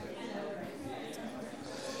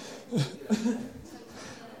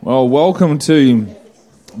Well, welcome to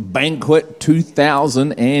Banquet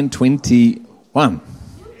 2021.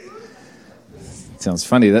 Sounds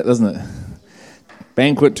funny, that doesn't it?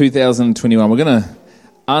 Banquet 2021. We're going to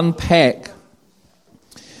unpack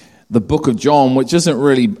the book of John, which isn't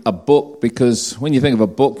really a book, because when you think of a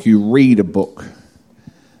book, you read a book.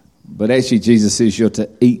 But actually, Jesus says you're to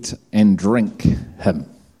eat and drink him.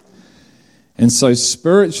 And so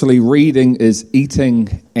spiritually, reading is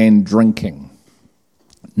eating and drinking.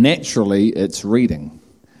 Naturally, it's reading.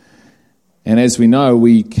 And as we know,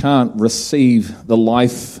 we can't receive the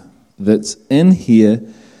life that's in here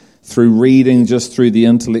through reading, just through the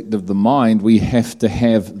intellect of the mind. We have to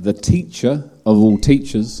have the teacher of all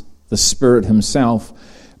teachers, the Spirit himself,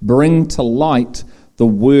 bring to light the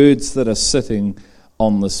words that are sitting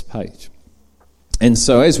on this page. And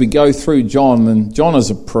so as we go through John, and John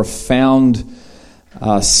is a profound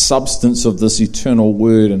substance of this eternal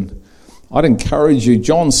word, and I'd encourage you,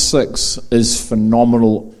 John 6 is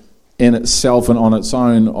phenomenal in itself and on its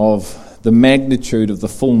own of the magnitude of the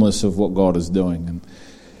fullness of what God is doing. And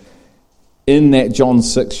in that John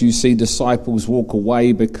 6, you see disciples walk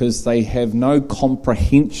away because they have no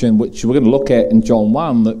comprehension, which we're going to look at in John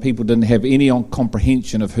 1, that people didn't have any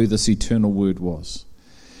comprehension of who this eternal word was.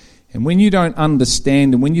 And when you don't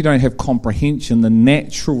understand and when you don't have comprehension, the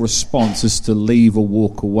natural response is to leave or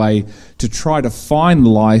walk away, to try to find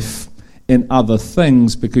life in other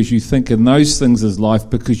things, because you think in those things as life,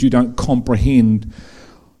 because you don't comprehend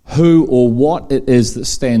who or what it is that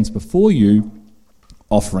stands before you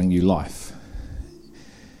offering you life.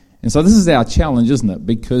 And so this is our challenge, isn't it?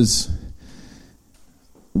 Because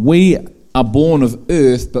we are born of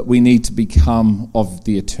earth, but we need to become of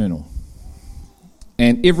the eternal.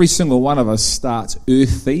 And every single one of us starts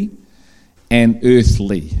earthy and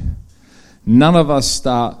earthly. None of us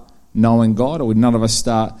start knowing God, or none of us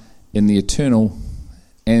start in the eternal.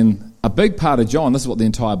 And a big part of John, this is what the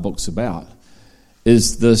entire book's about,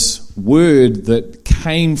 is this word that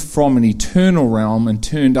came from an eternal realm and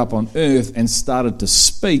turned up on earth and started to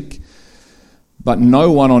speak, but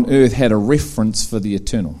no one on earth had a reference for the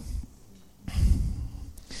eternal.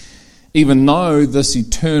 Even though this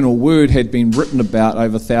eternal word had been written about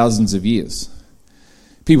over thousands of years.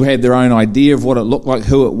 People had their own idea of what it looked like,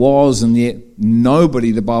 who it was, and yet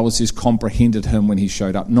nobody, the Bible says, comprehended him when he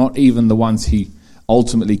showed up. Not even the ones he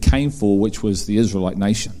ultimately came for, which was the Israelite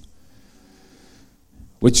nation.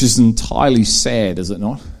 Which is entirely sad, is it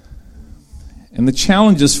not? And the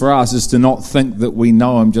challenge is for us is to not think that we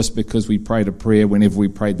know him just because we prayed a prayer whenever we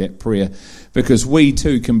prayed that prayer. Because we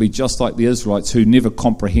too can be just like the Israelites who never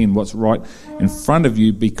comprehend what's right in front of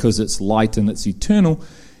you because it's light and it's eternal.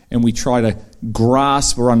 And we try to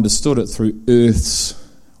grasp or understood it through earth's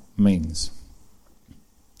means.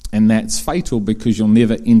 And that's fatal, because you'll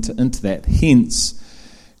never enter into that. Hence,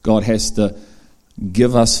 God has to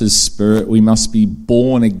give us his Spirit. We must be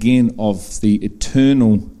born again of the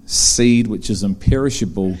eternal seed, which is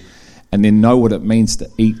imperishable, and then know what it means to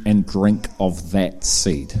eat and drink of that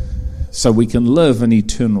seed, so we can live an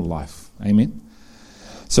eternal life. Amen.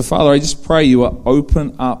 So, Father, I just pray you will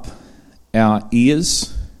open up our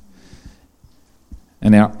ears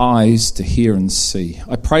and our eyes to hear and see.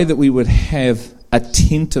 I pray that we would have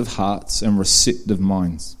attentive hearts and receptive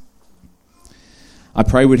minds. I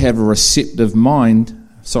pray we'd have a receptive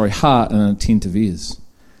heart and attentive ears.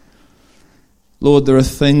 Lord, there are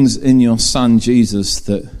things in your Son Jesus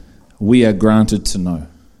that we are granted to know.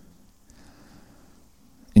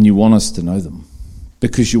 And you want us to know them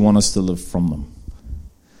because you want us to live from them.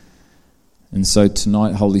 And so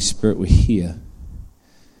tonight, Holy Spirit, we're here.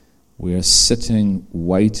 We are sitting,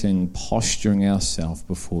 waiting, posturing ourselves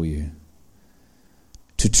before you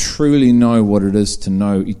to truly know what it is to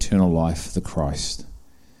know eternal life, the Christ.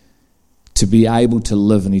 To be able to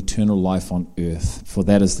live an eternal life on earth, for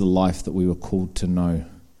that is the life that we were called to know,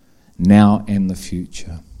 now and the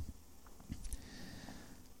future.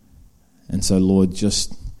 And so, Lord,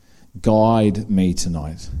 just guide me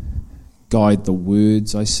tonight. Guide the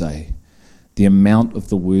words I say, the amount of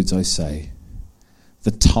the words I say,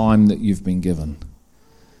 the time that you've been given.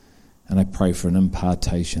 And I pray for an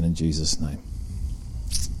impartation in Jesus' name.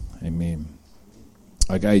 Amen.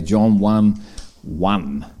 Okay, John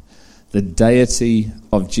 1:1. The deity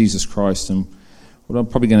of Jesus Christ. And what I'm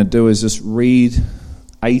probably going to do is just read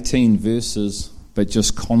 18 verses, but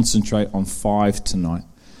just concentrate on 5 tonight.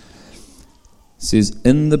 It says,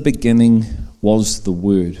 in the beginning was the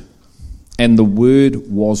Word, and the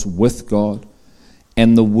Word was with God,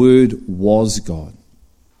 and the Word was God.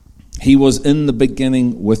 He was in the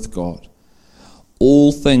beginning with God.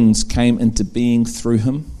 All things came into being through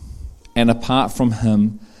him, and apart from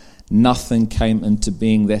him, nothing came into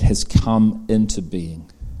being that has come into being.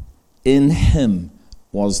 In him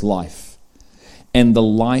was life, and the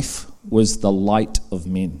life was the light of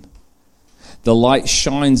men. The light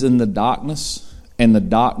shines in the darkness, and the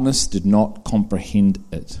darkness did not comprehend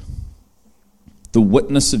it. The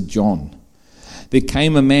witness of John. There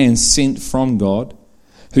came a man sent from God,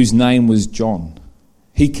 whose name was John.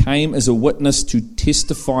 He came as a witness to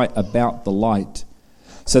testify about the light,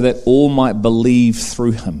 so that all might believe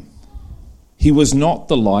through him. He was not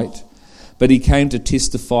the light, but he came to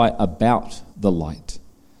testify about the light.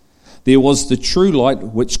 There was the true light,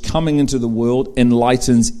 which coming into the world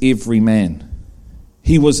enlightens every man.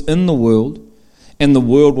 He was in the world, and the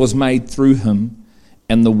world was made through him,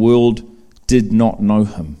 and the world did not know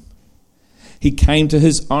him. He came to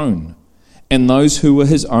his own, and those who were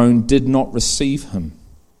his own did not receive him.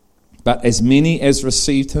 But as many as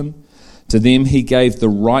received him, to them he gave the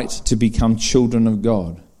right to become children of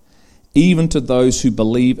God, even to those who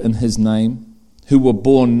believe in his name, who were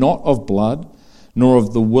born not of blood, nor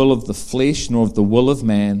of the will of the flesh, nor of the will of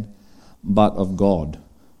man, but of God.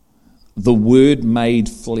 The Word made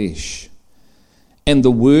flesh, and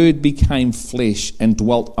the Word became flesh and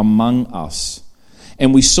dwelt among us.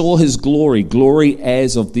 And we saw his glory, glory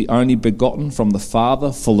as of the only begotten from the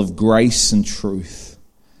Father, full of grace and truth.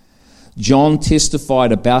 John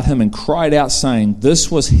testified about him and cried out, saying,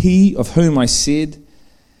 "This was he of whom I said,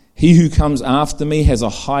 he who comes after me has a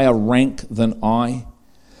higher rank than I,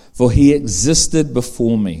 for he existed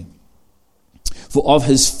before me. For of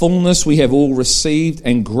his fullness we have all received,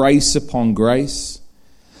 and grace upon grace.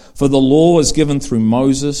 For the law was given through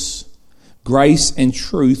Moses, grace and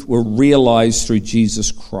truth were realized through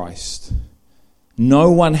Jesus Christ.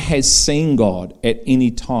 No one has seen God at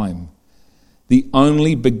any time. The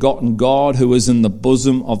only begotten God who is in the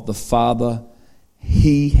bosom of the Father,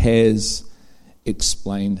 he has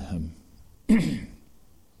explained him."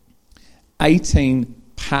 18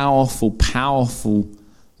 powerful,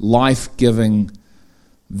 life-giving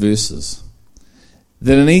verses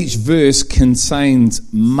that in each verse contains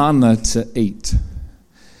manna to eat.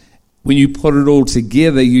 When you put it all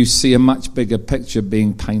together, you see a much bigger picture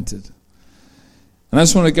being painted. And I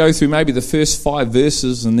just want to go through maybe the first 5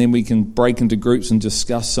 verses, and then we can break into groups and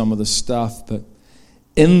discuss some of the stuff. But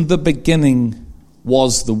in the beginning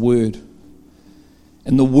was the Word,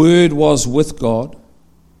 and the Word was with God,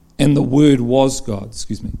 and the Word was God.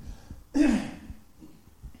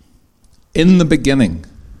 In the beginning.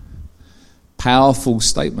 Powerful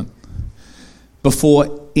statement.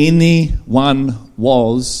 Before anyone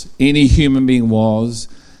was, any human being was,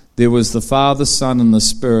 there was the Father, Son, and the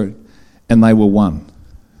Spirit, and they were one.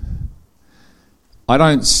 I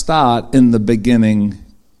don't start in the beginning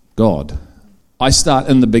God. I start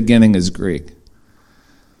in the beginning as Greg.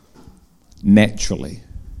 Naturally.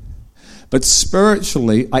 But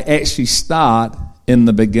spiritually, I actually start in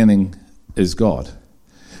the beginning as God.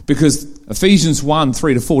 Because Ephesians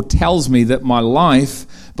 1:3-4 tells me that my life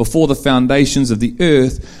before the foundations of the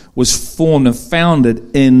earth was formed and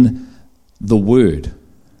founded in the Word,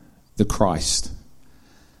 the Christ.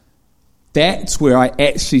 That's where I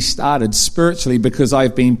actually started spiritually, because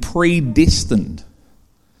I've been predestined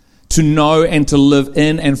to know and to live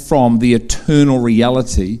in and from the eternal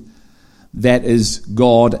reality that is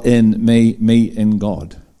God in me, me in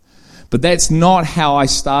God. But that's not how I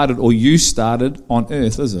started or you started on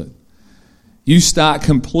earth, is it? You start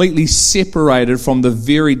completely separated from the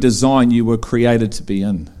very design you were created to be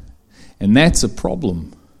in. And that's a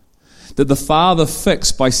problem that the Father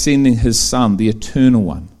fixed by sending his Son, the eternal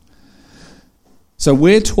one. So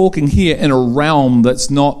we're talking here in a realm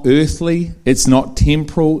that's not earthly, it's not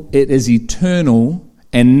temporal, it is eternal,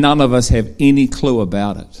 and none of us have any clue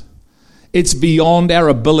about it. It's beyond our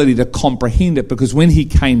ability to comprehend it, because when he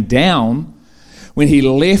came down, when he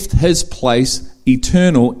left his place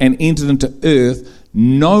eternal and entered into earth,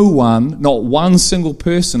 no one, not one single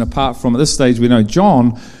person apart from, at this stage we know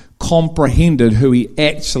John, comprehended who he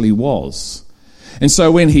actually was. And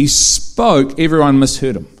so when he spoke, everyone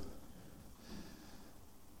misheard him.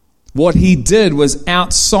 What he did was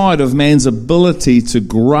outside of man's ability to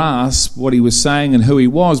grasp what he was saying and who he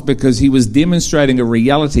was, because he was demonstrating a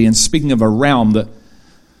reality and speaking of a realm that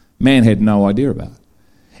man had no idea about.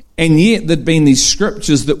 And yet there'd been these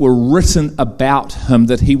scriptures that were written about him,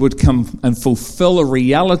 that he would come and fulfill a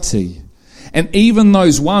reality. And even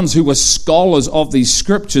those ones who were scholars of these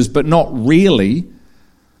scriptures, but not really,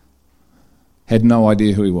 had no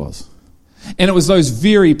idea who he was. And it was those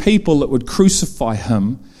very people that would crucify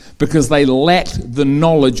him, because they lacked the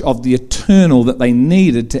knowledge of the eternal that they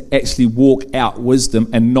needed to actually walk out wisdom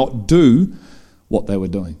and not do what they were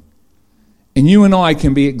doing. And you and I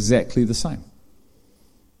can be exactly the same.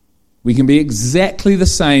 We can be exactly the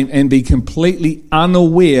same and be completely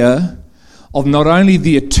unaware of not only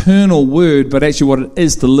the eternal word, but actually what it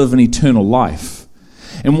is to live an eternal life.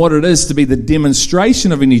 And what it is to be the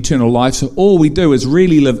demonstration of an eternal life. So all we do is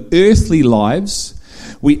really live earthly lives.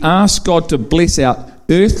 We ask God to bless our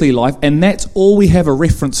earthly life, and that's all we have a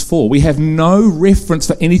reference for. We have no reference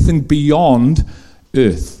for anything beyond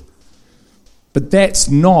earth. But that's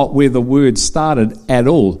not where the word started at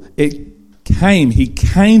all. He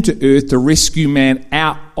came to earth to rescue man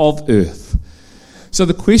out of earth. So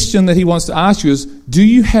the question that he wants to ask you is, do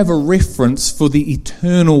you have a reference for the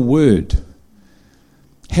eternal word?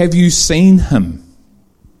 Have you seen him?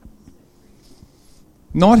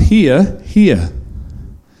 Not here.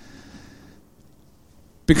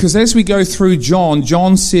 Because as we go through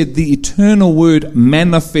John said the eternal word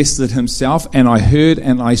manifested himself, and I heard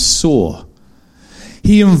and I saw.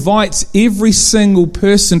 He invites every single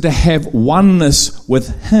person to have oneness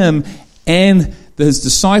with him and his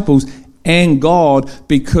disciples and God,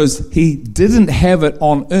 because he didn't have it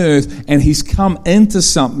on earth, and he's come into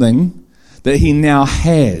something that he now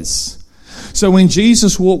has. So when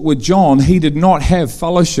Jesus walked with John, he did not have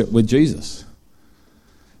fellowship with Jesus,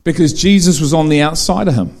 because Jesus was on the outside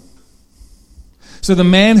of him. So the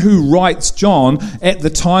man who writes John, at the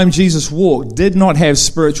time Jesus walked, did not have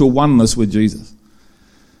spiritual oneness with Jesus.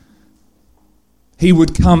 He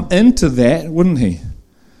would come into that, wouldn't he?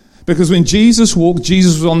 Because when Jesus walked,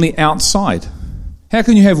 Jesus was on the outside. How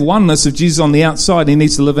can you have oneness if Jesus is on the outside and he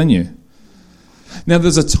needs to live in you? Now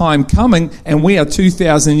there's a time coming, and we are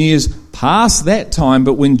 2,000 years past that time,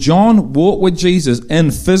 but when John walked with Jesus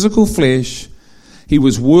in physical flesh, he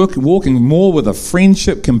was walking more with a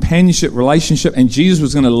friendship, companionship, relationship, and Jesus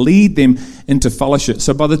was going to lead them into fellowship.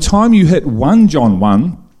 So by the time you hit 1 John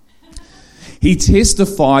 1, he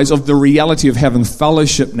testifies of the reality of having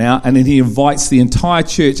fellowship now, and then he invites the entire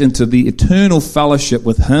church into the eternal fellowship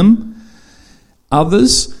with him,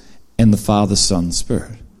 others, and the Father, Son,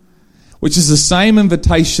 Spirit. Which is the same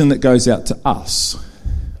invitation that goes out to us,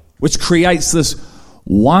 which creates this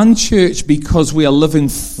one church, because we are living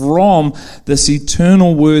from this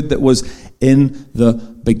eternal word that was in the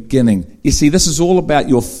beginning. You see, this is all about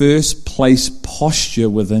your first place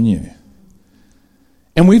posture within you.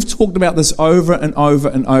 And we've talked about this over and over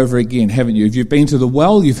and over again, haven't you? If you've been to the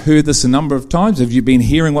well, you've heard this a number of times. Have you been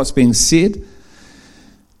hearing what's being said?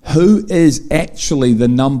 Who is actually the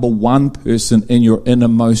number one person in your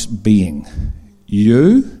innermost being?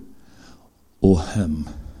 You or him?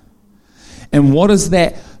 And what does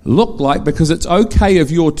that look like? Because it's okay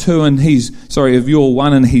if you're if you're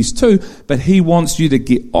one and he's two, but he wants you to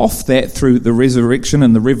get off that through the resurrection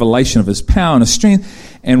and the revelation of his power and his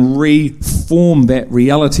strength, and reform that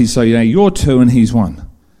reality so you're two and he's one.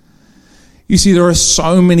 You see, there are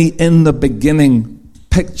so many in the beginning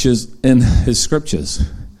pictures in his scriptures.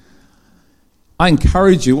 I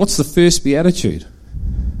encourage you, what's the first beatitude?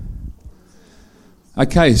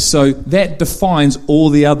 Okay, so that defines all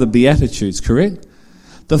the other beatitudes, correct?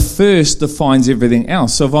 The first defines everything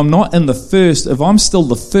else. So if I'm not in the first, if I'm still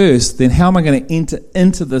the first, then how am I going to enter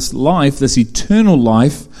into this life, this eternal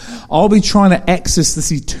life? I'll be trying to access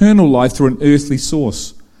this eternal life through an earthly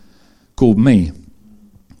source called me.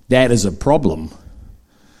 That is a problem,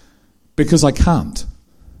 because I can't.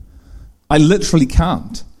 I literally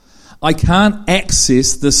can't. I can't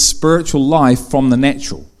access this spiritual life from the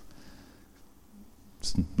natural.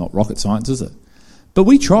 It's not rocket science, is it? But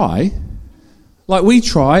we try. Like we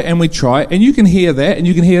try, and you can hear that,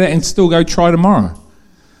 and still go try tomorrow.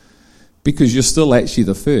 Because you're still actually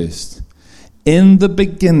the first. In the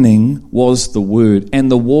beginning was the Word,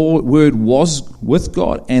 and the Word was with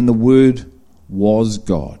God, and the Word was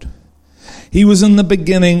God. He was in the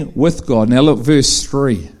beginning with God. Now look, verse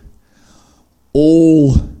 3.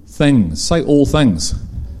 All things. Say all things.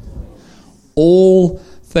 All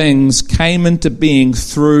things came into being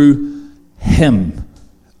through him,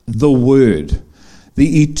 the Word,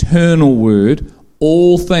 the eternal Word.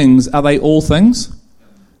 All things, are they all things?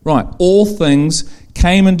 Right, all things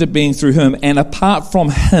came into being through him, and apart from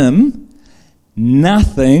him,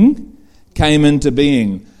 nothing came into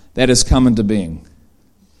being that has come into being.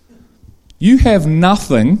 You have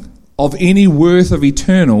nothing of any worth of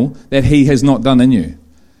eternal that he has not done in you.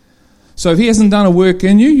 So if he hasn't done a work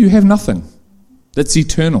in you, you have nothing that's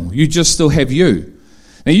eternal. You just still have you.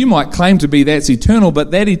 Now you might claim to be that's eternal,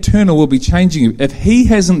 but that eternal will be changing you. If he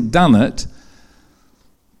hasn't done it,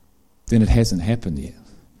 then it hasn't happened yet.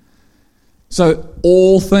 So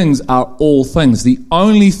all things are all things. The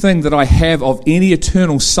only thing that I have of any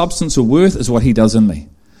eternal substance or worth is what he does in me.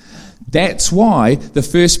 That's why the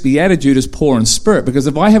first beatitude is poor in spirit, because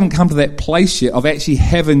if I haven't come to that place yet of actually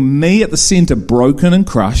having me at the center broken and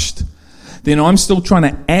crushed, then I'm still trying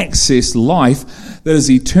to access life that is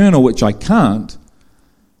eternal, which I can't,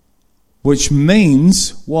 which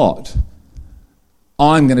means what?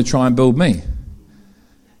 I'm going to try and build me.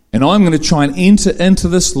 And I'm going to try and enter into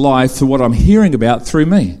this life through what I'm hearing about through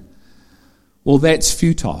me. Well, that's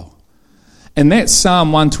futile. And that's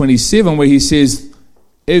Psalm 127 where he says,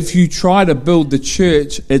 if you try to build the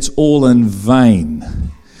church, it's all in vain.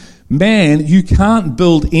 Man, you can't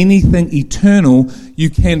build anything eternal. You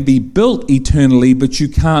can be built eternally, but you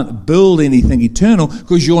can't build anything eternal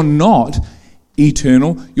because you're not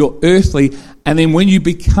eternal. You're earthly. And then when you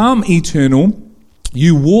become eternal,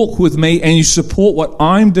 you walk with me and you support what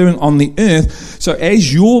I'm doing on the earth. So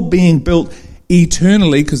as you're being built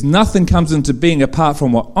eternally, because nothing comes into being apart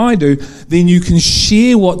from what I do, then you can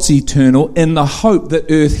share what's eternal in the hope that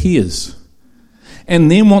earth hears and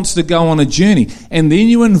then wants to go on a journey. And then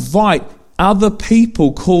you invite other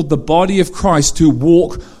people called the body of Christ to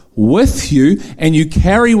walk with you, and you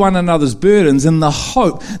carry one another's burdens in the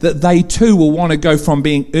hope that they too will want to go from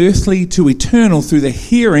being earthly to eternal through the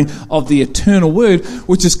hearing of the eternal word,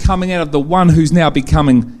 which is coming out of the one who's now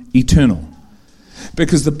becoming eternal.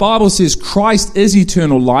 Because the Bible says Christ is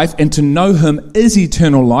eternal life, and to know him is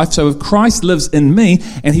eternal life. So if Christ lives in me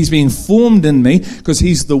and he's being formed in me because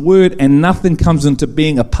he's the word and nothing comes into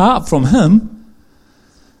being apart from him,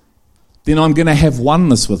 then I'm going to have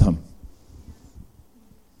oneness with him.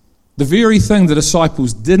 The very thing the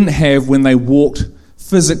disciples didn't have when they walked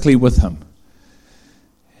physically with him.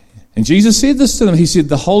 And Jesus said this to them. He said,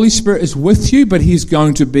 the Holy Spirit is with you, but he's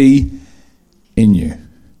going to be in you.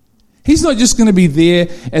 He's not just going to be there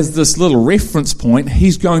as this little reference point.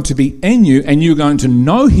 He's going to be in you, and you're going to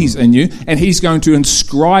know he's in you, and he's going to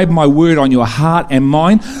inscribe my word on your heart and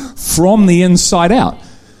mind from the inside out.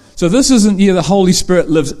 So this isn't, the Holy Spirit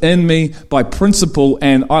lives in me by principle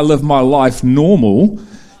and I live my life normal.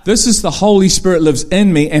 This is the Holy Spirit lives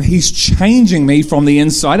in me and he's changing me from the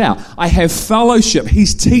inside out. I have fellowship.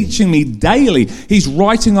 He's teaching me daily. He's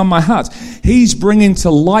writing on my heart. He's bringing to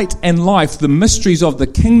light and life the mysteries of the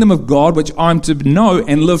kingdom of God, which I'm to know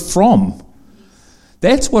and live from.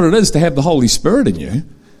 That's what it is to have the Holy Spirit in you.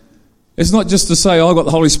 It's not just to say, I've got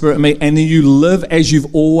the Holy Spirit in me, and then you live as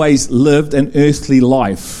you've always lived an earthly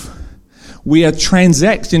life. We are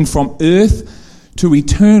transacting from earth to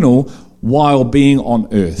eternal while being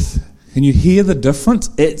on earth. Can you hear the difference?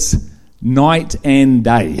 It's night and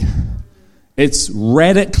day. It's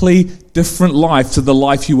radically different life to the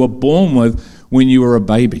life you were born with when you were a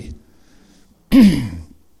baby.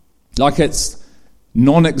 Like it's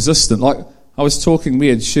non-existent. Like I was talking, we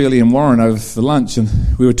had Shirley and Warren over for lunch, and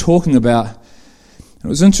we were talking about, it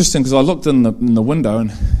was interesting because I looked in the window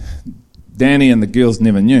and Danny and the girls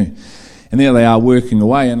never knew. And there they are working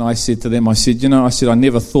away, and I said to them, I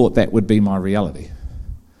never thought that would be my reality.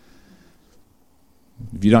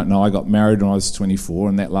 If you don't know, I got married when I was 24,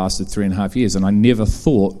 and that lasted 3.5 years, and I never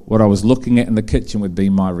thought what I was looking at in the kitchen would be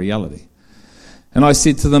my reality. And I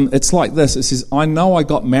said to them, it's like this. It says, I know I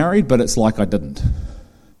got married, but it's like I didn't.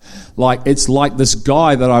 Like, it's like this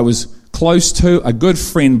guy that I was close to, a good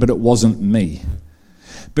friend, but it wasn't me.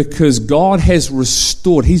 Because God has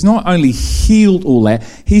restored. He's not only healed all that,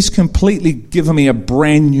 he's completely given me a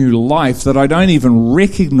brand new life that I don't even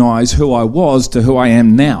recognize who I was to who I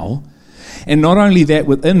am now. And not only that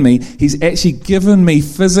within me, he's actually given me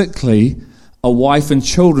physically a wife and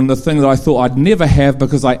children, the thing that I thought I'd never have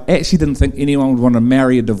because I actually didn't think anyone would want to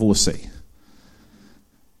marry a divorcee.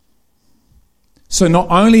 So not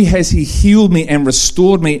only has he healed me and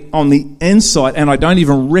restored me on the inside, and I don't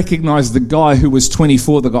even recognize the guy who was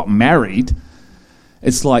 24 that got married.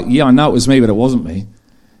 It's like, yeah, I know it was me, but it wasn't me.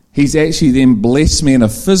 He's actually then blessed me in a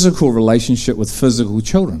physical relationship with physical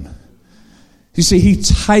children. You see, he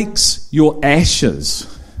takes your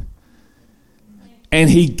ashes and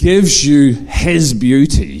he gives you his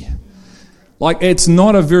beauty. Like, it's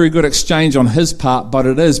not a very good exchange on his part, but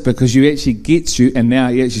it is, because he actually gets you, and now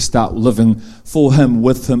you actually start living for him,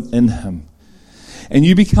 with him, in him. And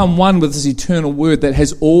you become one with this eternal word that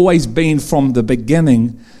has always been from the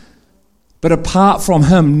beginning. But apart from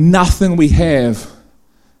him, nothing we have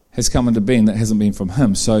has come into being that hasn't been from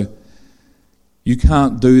him. So you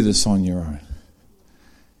can't do this on your own.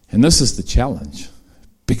 And this is the challenge,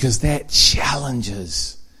 because that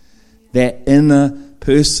challenges that inner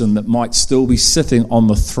person that might still be sitting on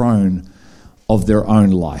the throne of their own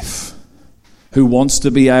life, who wants to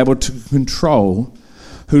be able to control,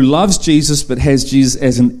 who loves Jesus but has Jesus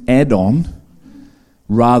as an add-on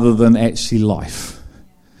rather than actually life.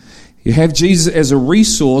 You have Jesus as a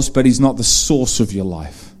resource, but he's not the source of your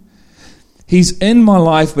life. He's in my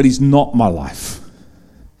life, but he's not my life.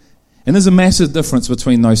 And there's a massive difference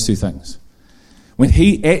between those two things. When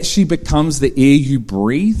he actually becomes the air you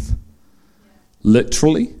breathe,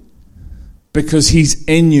 literally, because he's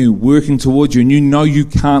in you, working towards you, and you know you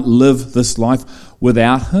can't live this life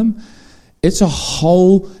without him, it's a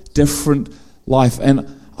whole different life.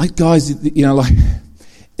 And guys, you know, like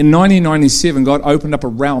in 1997, God opened up a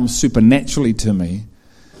realm supernaturally to me.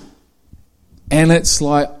 And it's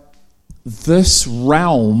like, this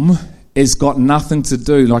realm has got nothing to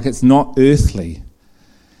do, like it's not earthly.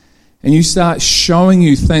 And you start showing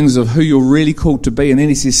you things of who you're really called to be. And then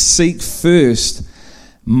he says, seek first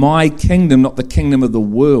my kingdom, not the kingdom of the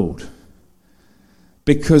world.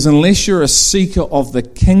 Because unless you're a seeker of the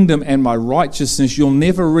kingdom and my righteousness, you'll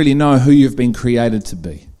never really know who you've been created to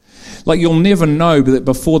be. Like you'll never know that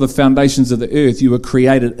before the foundations of the earth, you were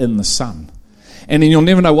created in the Son. And then you'll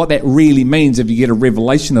never know what that really means if you get a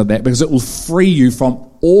revelation of that, because it will free you from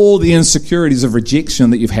all the insecurities of rejection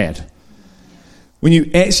that you've had. When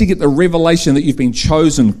you actually get the revelation that you've been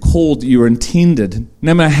chosen, called, that you were intended,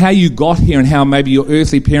 no matter how you got here and how maybe your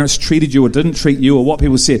earthly parents treated you or didn't treat you or what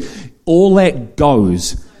people said, all that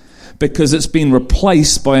goes because it's been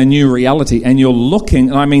replaced by a new reality. And you're looking,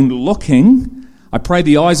 and I mean looking, I pray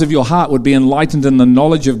the eyes of your heart would be enlightened in the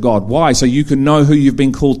knowledge of God. Why? So you can know who you've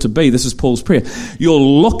been called to be. This is Paul's prayer. You're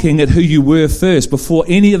looking at who you were first before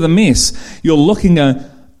any of the mess. You're looking at,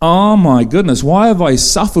 oh my goodness, why have I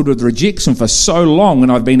suffered with rejection for so long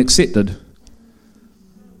and I've been accepted?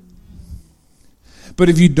 But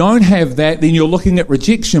if you don't have that, then you're looking at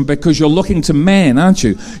rejection because you're looking to man, aren't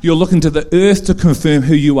you? You're looking to the earth to confirm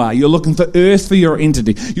who you are. You're looking for earth for your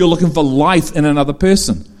identity. You're looking for life in another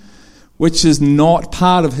person, which is not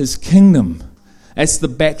part of his kingdom. That's the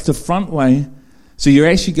back to front way. So you're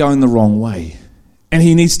actually going the wrong way. And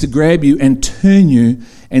he needs to grab you and turn you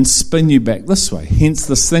and spin you back this way. Hence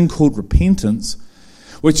this thing called repentance,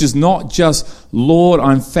 which is not just, Lord,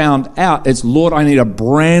 I'm found out. It's, Lord, I need a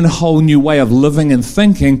brand whole new way of living and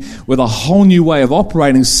thinking with a whole new way of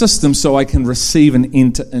operating system so I can receive and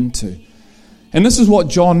enter into. And this is what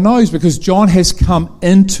John knows because John has come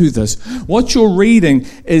into this. What you're reading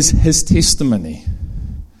is his testimony,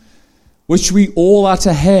 which we all are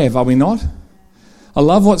to have, are we not? I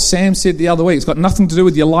love what Sam said the other week. It's got nothing to do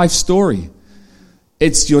with your life story.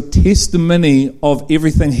 It's your testimony of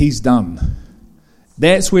everything he's done.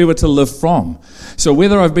 That's where we're to live from. So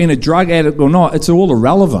whether I've been a drug addict or not, it's all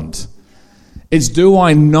irrelevant. It's, do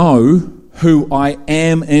I know who I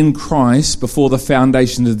am in Christ before the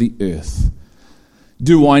foundation of the earth?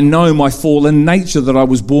 Do I know my fallen nature that I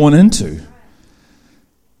was born into?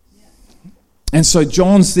 And so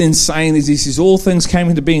John's then saying, he says, all things came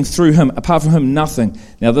into being through him. Apart from him, nothing.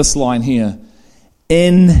 Now this line here,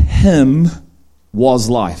 in him was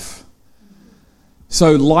life.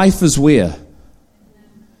 So life is where?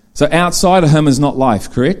 So outside of him is not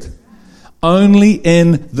life, correct? Only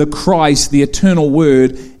in the Christ, the eternal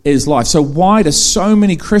word, is life. So why do so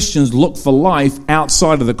many Christians look for life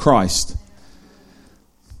outside of the Christ?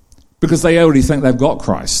 Because they already think they've got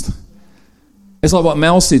Christ. It's like what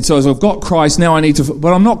Mel said. So as I've got Christ, now I need to,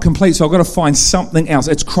 but I'm not complete, so I've got to find something else.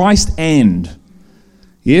 It's Christ and.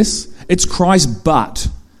 Yes? It's Christ but.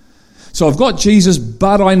 So I've got Jesus,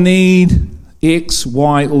 but I need X,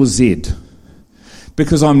 Y, or Z.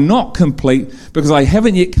 Because I'm not complete, because I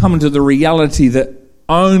haven't yet come into the reality that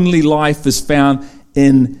only life is found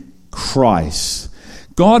in Christ.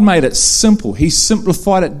 God made it simple. He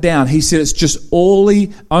simplified it down. He said it's just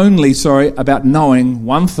only about knowing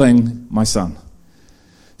one thing, my son,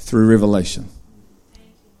 through revelation.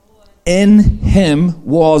 In him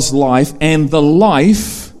was life, and the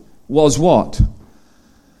life was what?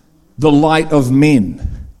 The light of men.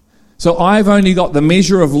 So I've only got the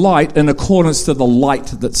measure of light in accordance to the light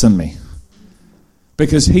that's in me.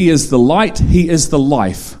 Because he is the light, he is the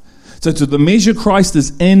life. So to the measure Christ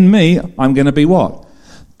is in me, I'm going to be what?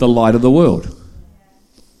 The light of the world.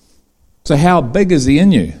 So how big is he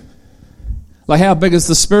in you? Like how big is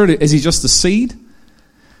the Spirit? Is he just a seed?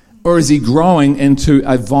 Or is he growing into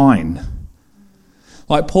a vine?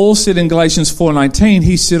 Like Paul said in Galatians 4:19,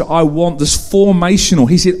 he said, I want this formational.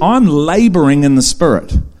 He said, I'm laboring in the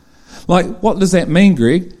Spirit. Like, what does that mean,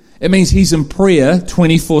 Greg? It means he's in prayer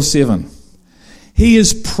 24/7. He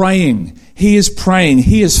is praying. He is praying.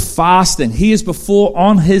 He is fasting. He is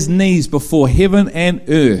on his knees before heaven and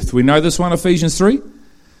earth. We know this one, Ephesians 3.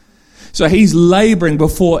 So he's laboring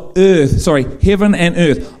before heaven and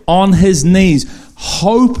earth on his knees,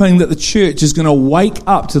 hoping that the church is going to wake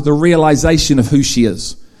up to the realization of who she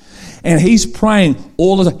is. And he's praying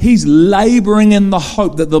all the time. He's laboring in the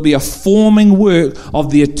hope that there'll be a forming work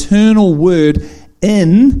of the eternal word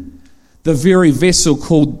in the very vessel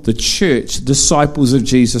called the church, disciples of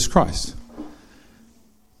Jesus Christ.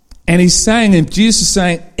 And he's saying, and Jesus is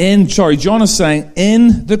saying, John is saying,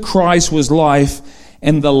 in the Christ was life,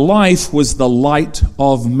 and the life was the light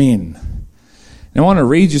of men. Now I want to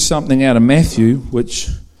read you something out of Matthew, which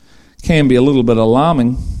can be a little bit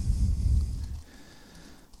alarming,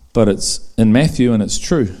 but it's in Matthew and it's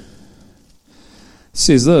true. It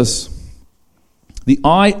says this: the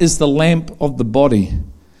eye is the lamp of the body,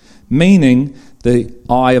 meaning the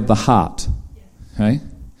eye of the heart. Okay?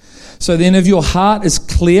 So then if your heart is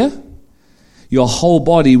clear, your whole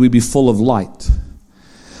body will be full of light.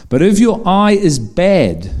 But if your eye is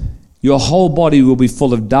bad, your whole body will be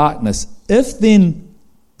full of darkness. If then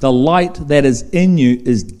the light that is in you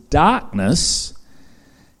is darkness,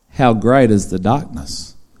 how great is the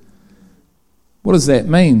darkness? What does that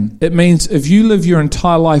mean? It means if you live your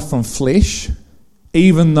entire life from flesh,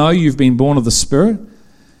 even though you've been born of the Spirit,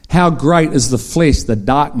 how great is the flesh, the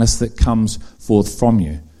darkness that comes forth from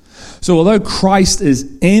you. So although Christ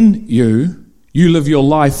is in you, you live your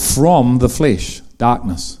life from the flesh,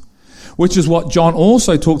 darkness. Which is what John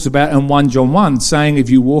also talks about in 1 John 1, saying if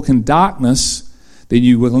you walk in darkness, then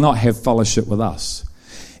you will not have fellowship with us.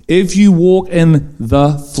 If you walk in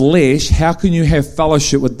the flesh, how can you have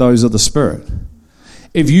fellowship with those of the Spirit?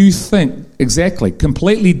 If you think exactly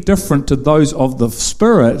completely different to those of the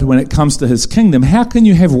Spirit when it comes to His kingdom, how can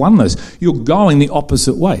you have oneness? You're going the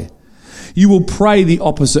opposite way. You will pray the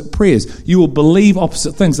opposite prayers. You will believe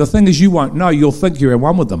opposite things. The thing is, you won't know. You'll think you're in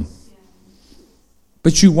one with them.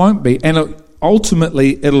 But you won't be. And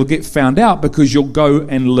ultimately, it'll get found out because you'll go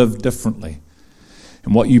and live differently.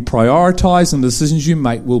 And what you prioritize and the decisions you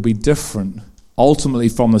make will be different, ultimately,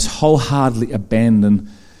 from this wholeheartedly abandoned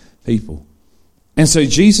people. And so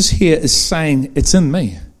Jesus here is saying, it's in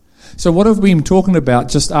me. So what have we been talking about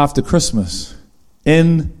just after Christmas?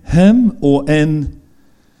 In Him or in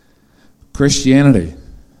Christianity?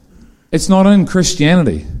 It's not in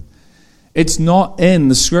Christianity. It's not in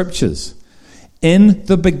the Scriptures. In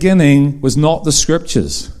the beginning was not the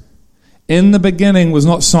Scriptures. In the beginning was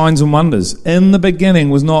not signs and wonders. In the beginning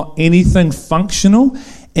was not anything functional.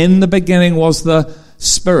 In the beginning was the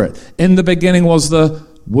Spirit. In the beginning was the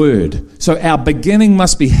Word. So our beginning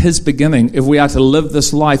must be His beginning if we are to live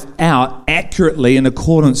this life out accurately in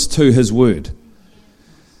accordance to His Word.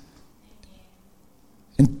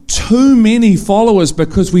 And too many followers,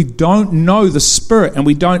 because we don't know the Spirit and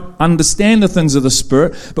we don't understand the things of the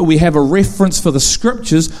Spirit, but we have a reference for the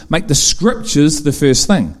Scriptures, make the Scriptures the first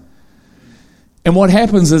thing. And what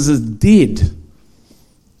happens is it's dead.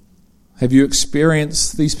 Have you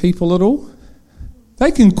experienced these people at all?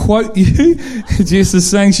 They can quote you. Jess is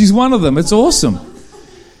saying she's one of them. It's awesome.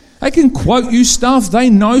 They can quote you stuff. They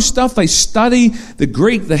know stuff. They study the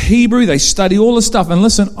Greek, the Hebrew. They study all the stuff. And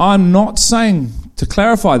listen, I'm not saying, to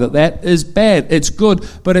clarify, that is bad. It's good,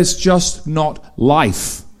 but it's just not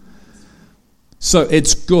life. So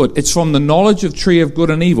it's good. It's from the knowledge of tree of good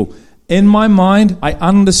and evil. In my mind, I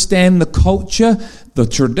understand the culture, the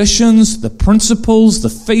traditions, the principles, the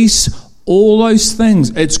feasts, all those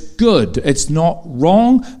things. It's good. It's not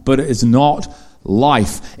wrong, but it is not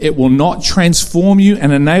life. It will not transform you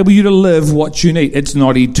and enable you to live what you need. It's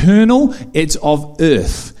not eternal. It's of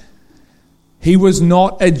earth. He was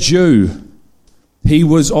not a Jew. He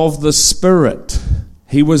was of the Spirit.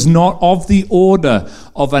 He was not of the order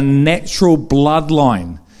of a natural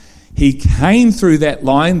bloodline. He came through that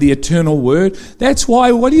line, the eternal Word. That's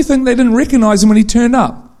why, what do you think they didn't recognize him when he turned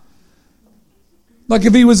up? Like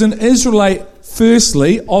if he was an Israelite,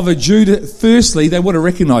 firstly, of a Judah, firstly, they would have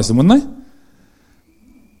recognized him, wouldn't they?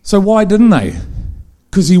 So why didn't they?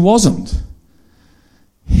 Because he wasn't.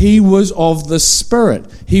 He was of the Spirit.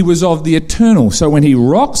 He was of the eternal. So when he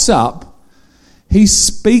rocks up, he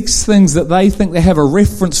speaks things that they think they have a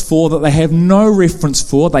reference for, that they have no reference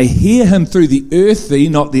for. They hear him through the earthy,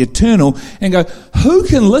 not the eternal, and go, who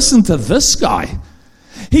can listen to this guy?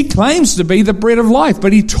 He claims to be the bread of life,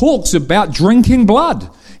 but he talks about drinking blood.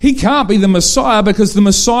 He can't be the Messiah because the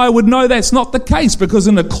Messiah would know that's not the case, because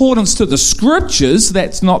in accordance to the Scriptures,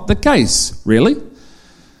 that's not the case. Really?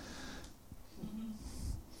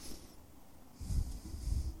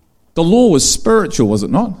 The law was spiritual, was it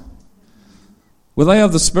not? Were they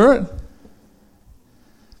of the Spirit?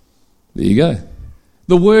 There you go.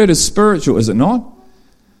 The Word is spiritual, is it not?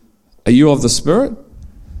 Are you of the Spirit?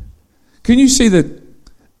 Can you see the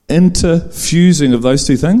interfusing of those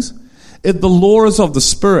two things? If the law is of the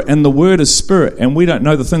Spirit and the Word is Spirit and we don't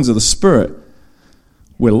know the things of the Spirit,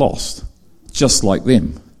 we're lost, just like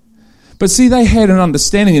them. But see, they had an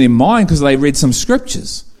understanding in their mind because they read some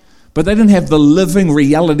scriptures. But they didn't have the living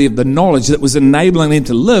reality of the knowledge that was enabling them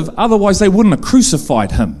to live. Otherwise, they wouldn't have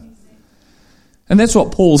crucified him. And that's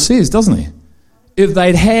what Paul says, doesn't he? If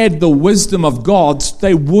they'd had the wisdom of God,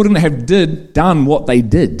 they wouldn't have done what they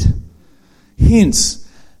did. Hence,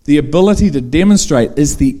 the ability to demonstrate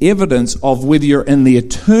is the evidence of whether you're in the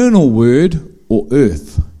eternal word or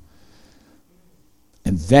earth.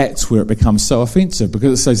 And that's where it becomes so offensive,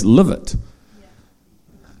 because it says, live it.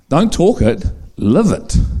 Don't talk it, live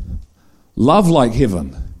it. Love like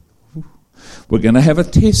heaven. We're going to have a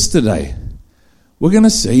test today. We're going to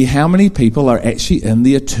see how many people are actually in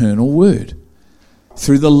the eternal word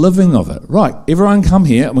through the living of it. Right, everyone come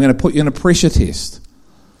here, and we're going to put you in a pressure test.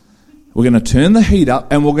 We're going to turn the heat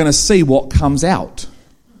up, and we're going to see what comes out.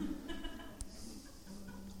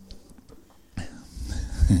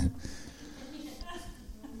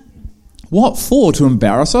 What for? To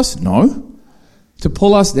embarrass us? No. To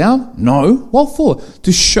pull us down? No. What for?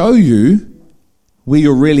 To show you where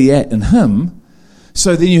you're really at in him,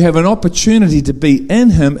 so then you have an opportunity to be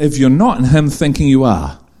in him if you're not in him thinking you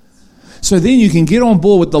are. So then you can get on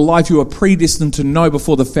board with the life you are predestined to know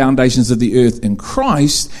before the foundations of the earth in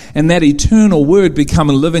Christ, and that eternal word become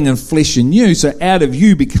a living in flesh in you, so out of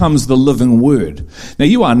you becomes the living word. Now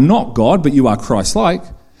you are not God, but you are Christ-like,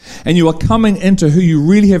 and you are coming into who you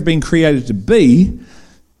really have been created to be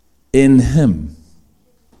in him.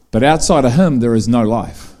 But outside of him, there is no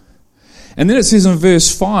life. And then it says in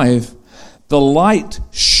verse 5, the light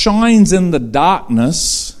shines in the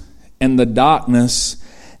darkness, and the darkness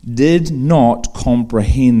did not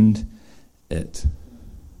comprehend it.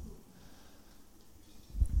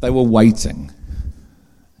 They were waiting.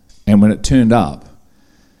 And when it turned up,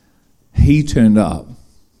 he turned up,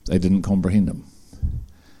 they didn't comprehend him.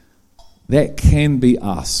 That can be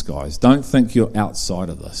us, guys. Don't think you're outside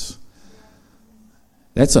of this.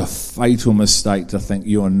 That's a fatal mistake to think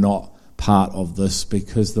you are not part of this,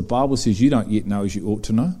 because the Bible says you don't yet know as you ought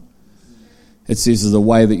to know. It says there's a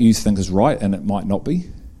way that you think is right and it might not be.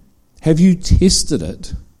 Have you tested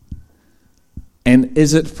it? And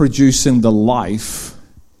is it producing the life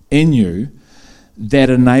in you that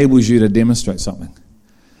enables you to demonstrate something?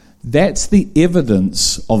 That's the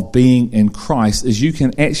evidence of being in Christ, is you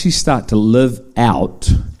can actually start to live out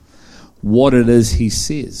what it is he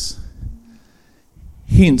says.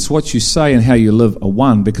 Hence, what you say and how you live are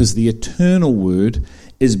one, because the eternal word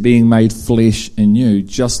is being made flesh in you,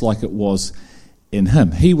 just like it was in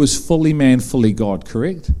him. He was fully man, fully God,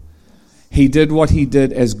 correct? He did what he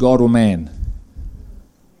did as God or man?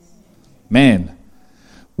 Man.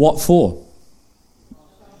 What for?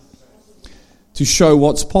 To show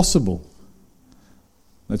what's possible.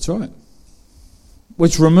 That's right.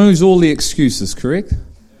 Which removes all the excuses, correct?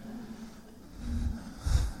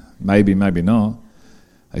 Maybe, maybe not.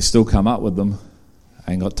 They still come up with them.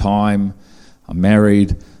 I ain't got time. I'm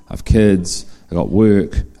married. I have kids. I got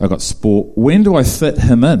work. I got sport. When do I fit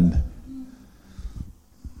him in?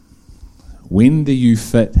 When do you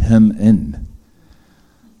fit him in?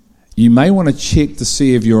 You may want to check to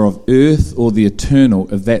see if you're of earth or the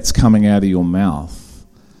eternal, if that's coming out of your mouth.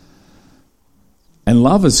 And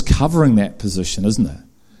love is covering that position, isn't it?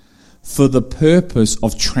 For the purpose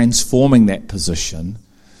of transforming that position,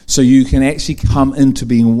 so you can actually come into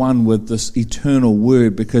being one with this eternal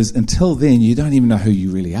word, because until then you don't even know who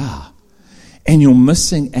you really are. And you're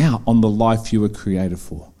missing out on the life you were created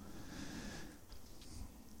for.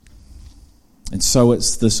 And so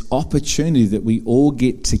it's this opportunity that we all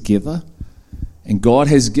get together, and God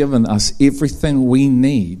has given us everything we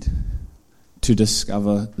need to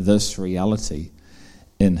discover this reality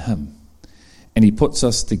in him. And he puts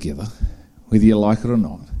us together, whether you like it or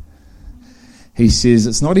not. He says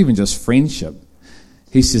it's not even just friendship.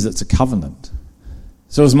 He says it's a covenant.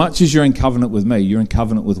 So as much as you're in covenant with me, you're in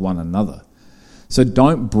covenant with one another. So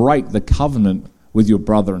don't break the covenant with your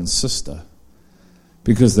brother and sister,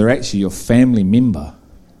 because they're actually your family member.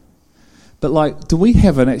 But do we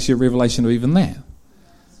have actually a revelation of even that?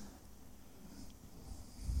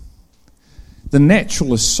 The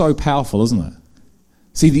natural is so powerful, isn't it?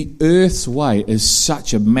 See, the earth's way is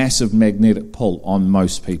such a massive magnetic pull on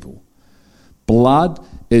most people. Blood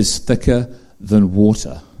is thicker than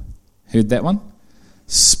water. Heard that one?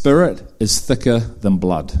 Spirit is thicker than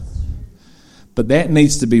blood. But that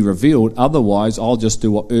needs to be revealed. Otherwise, I'll just do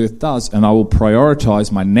what earth does, and I will prioritize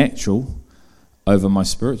my natural over my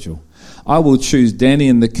spiritual. I will choose Danny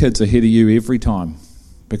and the kids ahead of you every time,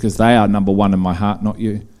 because they are number one in my heart, not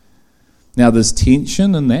you. Now, there's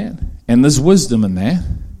tension in that, and there's wisdom in that.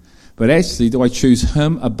 But actually, do I choose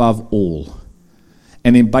him above all?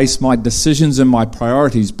 and then base my decisions and my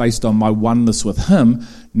priorities based on my oneness with him,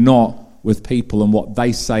 not with people and what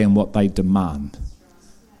they say and what they demand.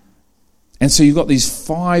 And so you've got these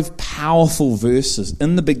 5 powerful verses.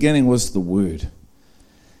 In the beginning was the Word.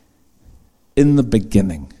 In the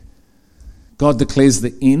beginning. God declares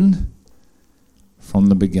the end from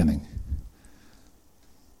the beginning.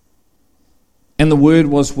 And the Word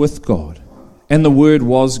was with God. And the Word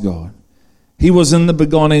was God. He was in the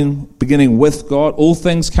beginning with God. All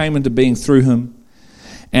things came into being through him.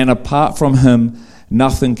 And apart from him,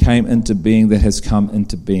 nothing came into being that has come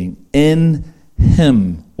into being. In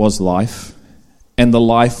him was life, and the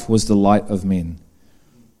life was the light of men.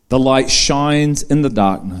 The light shines in the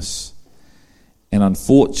darkness. And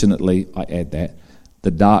unfortunately, I add that, the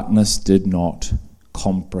darkness did not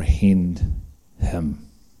comprehend him.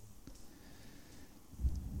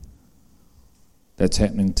 That's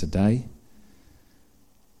happening today.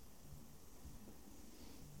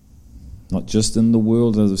 Not just in the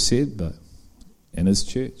world, as I've said, but in his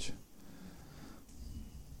church.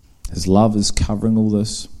 His love is covering all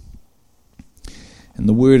this. And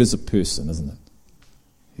the Word is a person, isn't it?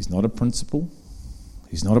 He's not a principle.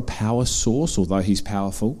 He's not a power source, although he's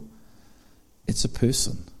powerful. It's a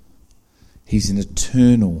person. He's an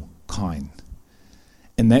eternal kind.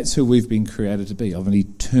 And that's who we've been created to be, of an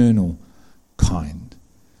eternal kind.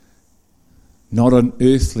 Not an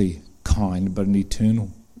earthly kind, but an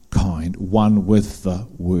eternal kind, one with the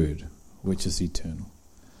Word, which is eternal.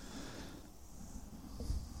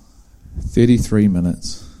 33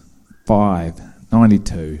 minutes,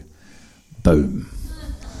 5:92, boom.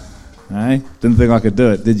 Hey? Didn't think I could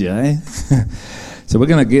do it, did you, eh? So we're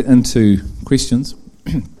going to get into questions,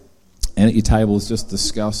 and at your tables just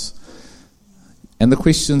discuss. And the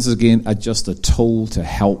questions, again, are just a tool to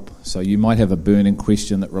help. So you might have a burning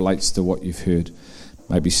question that relates to what you've heard.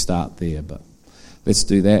 Maybe start there, but let's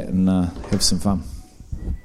do that and have some fun.